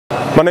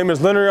My name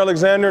is Leonard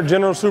Alexander,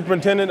 General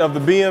Superintendent of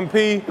the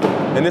BMP,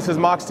 and this is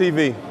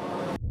Moxtv.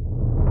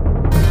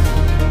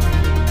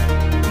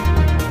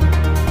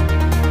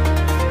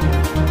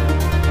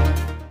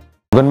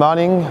 Good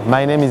morning,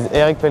 my name is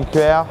Eric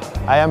Pelcuer.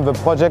 I am the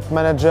project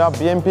manager,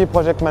 BMP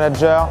project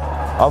manager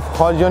of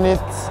whole unit.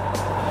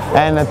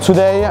 And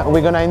today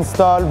we're going to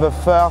install the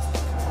first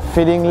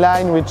filling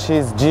line, which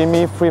is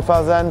GME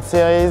 3000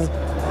 series,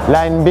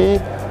 line B.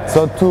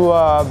 So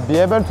to be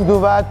able to do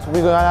that,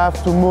 we're going to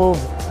have to move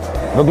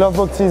the glove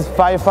boxes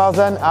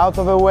 5000 out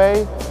of the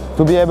way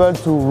to be able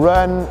to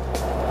run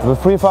the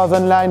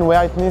 3000 line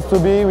where it needs to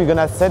be. We're going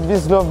to set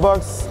this glove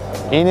box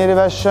in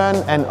elevation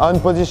and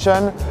on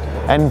position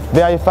and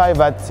verify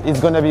that it's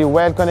going to be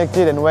well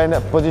connected and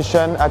well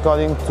positioned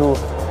according to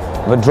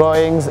the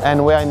drawings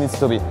and where it needs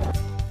to be.